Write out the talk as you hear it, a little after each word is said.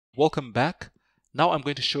Welcome back. Now I'm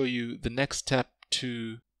going to show you the next step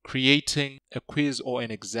to creating a quiz or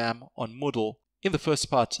an exam on Moodle. In the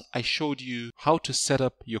first part, I showed you how to set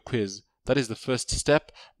up your quiz. That is the first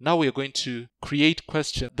step. Now we are going to create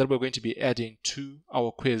questions that we're going to be adding to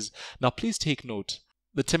our quiz. Now please take note,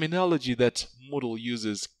 the terminology that Moodle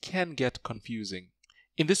uses can get confusing.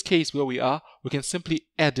 In this case where we are, we can simply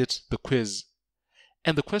edit the quiz.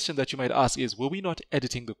 And the question that you might ask is, were we not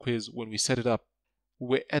editing the quiz when we set it up?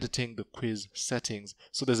 We're editing the quiz settings.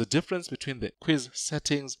 So there's a difference between the quiz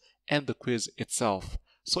settings and the quiz itself.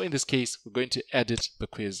 So in this case, we're going to edit the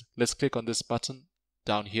quiz. Let's click on this button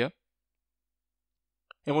down here.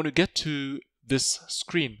 And when we get to this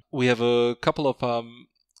screen, we have a couple of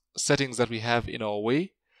settings that we have in our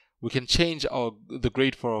way. We can change the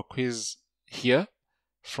grade for our quiz here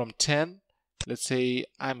from 10. Let's say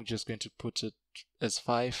I'm just going to put it as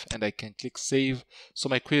 5 and I can click save. So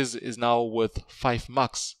my quiz is now worth 5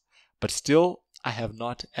 marks, but still I have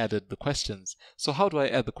not added the questions. So how do I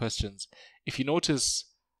add the questions? If you notice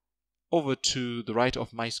over to the right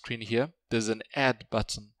of my screen here, there's an add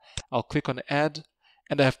button. I'll click on add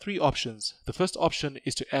and I have 3 options. The first option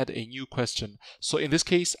is to add a new question. So in this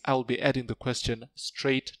case, I'll be adding the question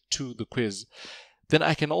straight to the quiz. Then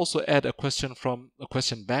I can also add a question from a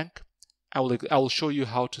question bank. I will show you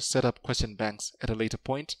how to set up question banks at a later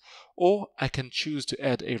point, or I can choose to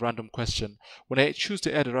add a random question. When I choose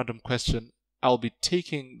to add a random question, I'll be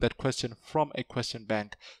taking that question from a question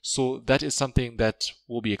bank. So that is something that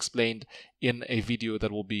will be explained in a video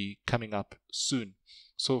that will be coming up soon.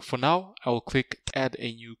 So for now, I will click add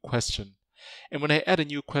a new question. And when I add a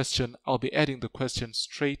new question, I'll be adding the question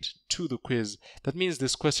straight to the quiz. That means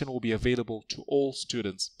this question will be available to all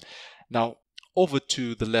students. Now, over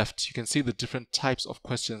to the left, you can see the different types of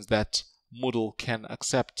questions that Moodle can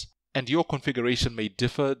accept. And your configuration may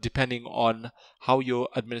differ depending on how your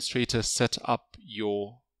administrator set up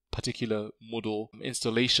your particular Moodle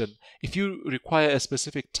installation. If you require a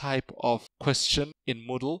specific type of question in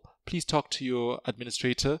Moodle, please talk to your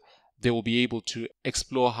administrator. They will be able to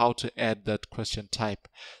explore how to add that question type.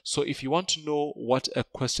 So if you want to know what a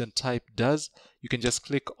question type does, you can just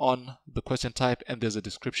click on the question type and there's a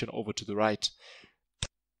description over to the right.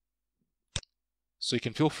 So you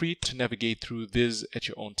can feel free to navigate through this at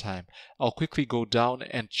your own time. I'll quickly go down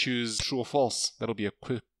and choose true or false. That'll be a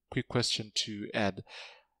quick question to add.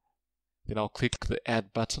 Then I'll click the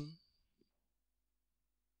add button.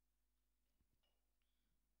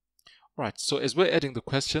 Right, so as we're adding the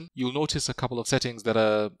question, you'll notice a couple of settings that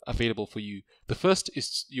are available for you. The first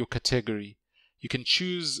is your category. You can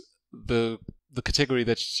choose the category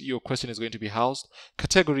that your question is going to be housed.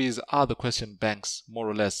 Categories are the question banks, more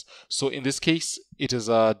or less. So in this case, it is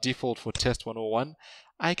default for Test 101.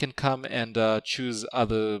 I can come and choose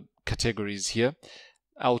other categories here.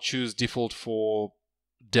 I'll choose default for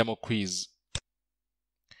Demo Quiz.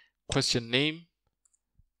 Question name,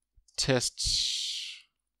 test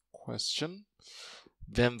question.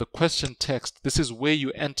 Then the question text, this is where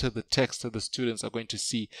you enter the text that the students are going to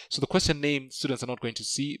see. So the question name students are not going to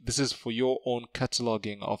see. This is for your own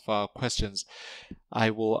cataloging of questions.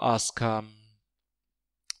 I will ask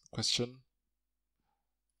question,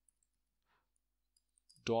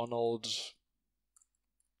 Donald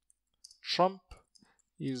Trump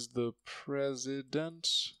is the president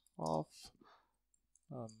of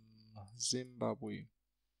Zimbabwe.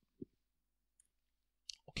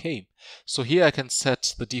 Okay, so here I can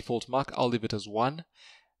set the default mark. I'll leave it as 1.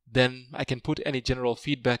 Then I can put any general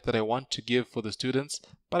feedback that I want to give for the students,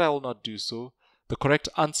 but I will not do so. The correct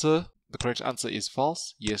answer is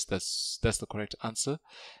false. Yes, that's the correct answer.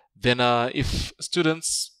 Then if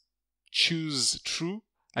students choose true,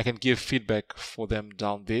 I can give feedback for them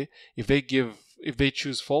down there. If they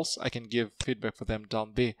choose false, I can give feedback for them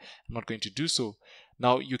down there. I'm not going to do so.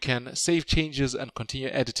 Now you can save changes and continue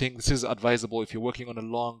editing. This is advisable if you're working on a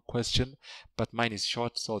long question, but mine is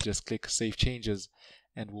short, so I'll just click save changes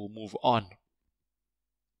and we'll move on.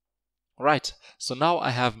 Alright, so now I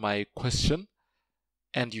have my question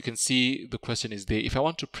and you can see the question is there. If I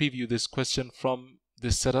want to preview this question from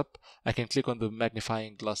this setup, I can click on the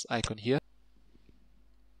magnifying glass icon here.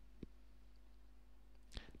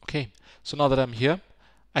 Okay, so now that I'm here,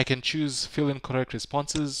 I can choose fill in correct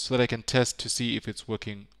responses so that I can test to see if it's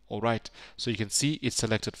working alright. So you can see it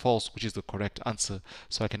selected false, which is the correct answer.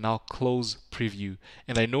 So I can now close preview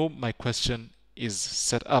and I know my question is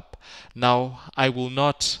set up. Now I will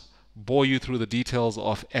not bore you through the details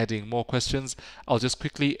of adding more questions. I'll just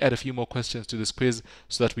quickly add a few more questions to this quiz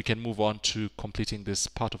so that we can move on to completing this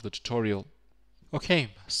part of the tutorial.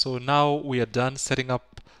 Okay, so now we are done setting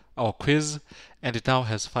up our quiz and it now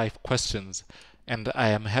has 5 questions. and I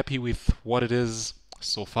am happy with what it is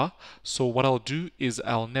so far. So what I'll do is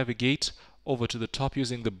I'll navigate over to the top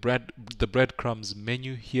using the breadcrumbs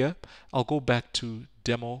menu here. I'll go back to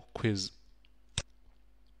demo quiz.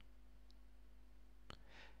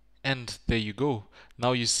 And there you go.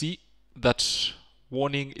 Now you see that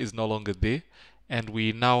warning is no longer there, and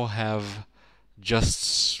we now have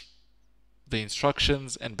just the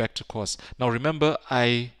instructions and back to course. Now remember,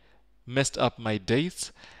 I messed up my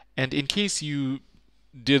dates, and in case you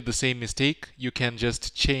did the same mistake, you can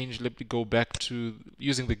just change. Let me go back to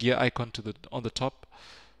using the gear icon on the top.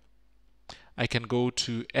 I can go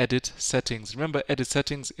to edit settings. Remember, edit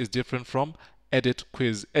settings is different from edit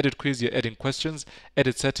quiz. Edit quiz, you're adding questions.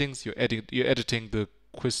 Edit settings, you're editing the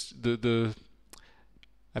quiz.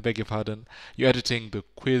 I beg your pardon. You're editing the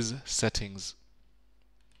quiz settings.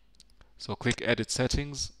 So click edit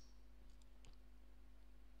settings.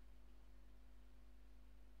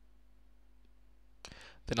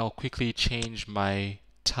 Then I'll quickly change my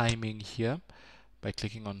timing here by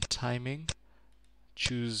clicking on timing.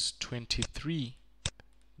 Choose 23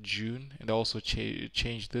 June, and also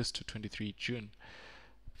change this to 23 June.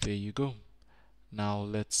 There you go. Now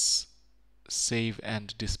let's save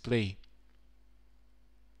and display.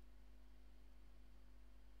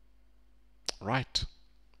 Right.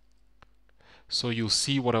 So you'll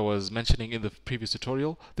see what I was mentioning in the previous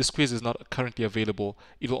tutorial. This quiz is not currently available.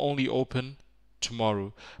 It will only open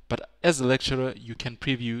tomorrow. But as a lecturer, you can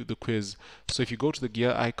preview the quiz. So if you go to the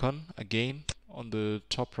gear icon again on the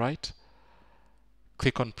top right,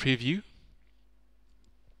 click on preview.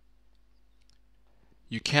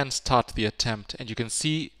 You can start the attempt, and you can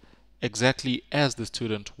see exactly as the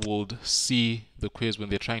student would see the quiz when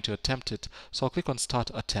they're trying to attempt it. So I'll click on start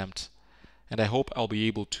attempt, and I hope I'll be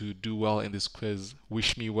able to do well in this quiz.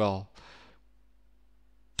 Wish me well.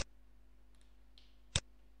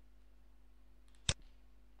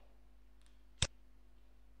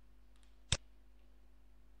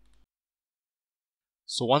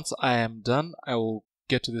 So once I am done, I will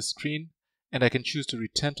get to this screen, and I can choose to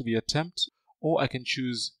return to the attempt, or I can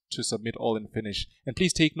choose to submit all and finish. And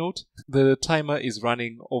please take note, the timer is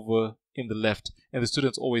running over in the left, and the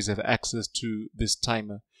students always have access to this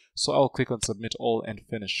timer. So I'll click on submit all and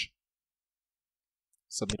finish.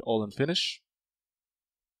 Submit all and finish.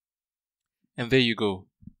 And there you go.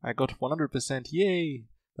 I got 100%. Yay!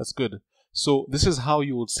 That's good. So this is how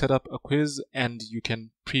you would set up a quiz, and you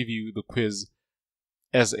can preview the quiz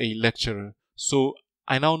as a lecturer. So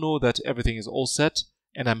I now know that everything is all set,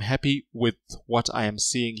 and I'm happy with what I am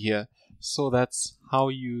seeing here. So that's how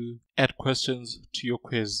you add questions to your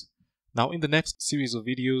quiz. Now in the next series of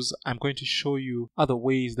videos, I'm going to show you other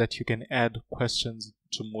ways that you can add questions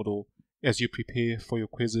to Moodle as you prepare for your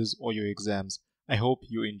quizzes or your exams. I hope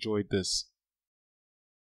you enjoyed this.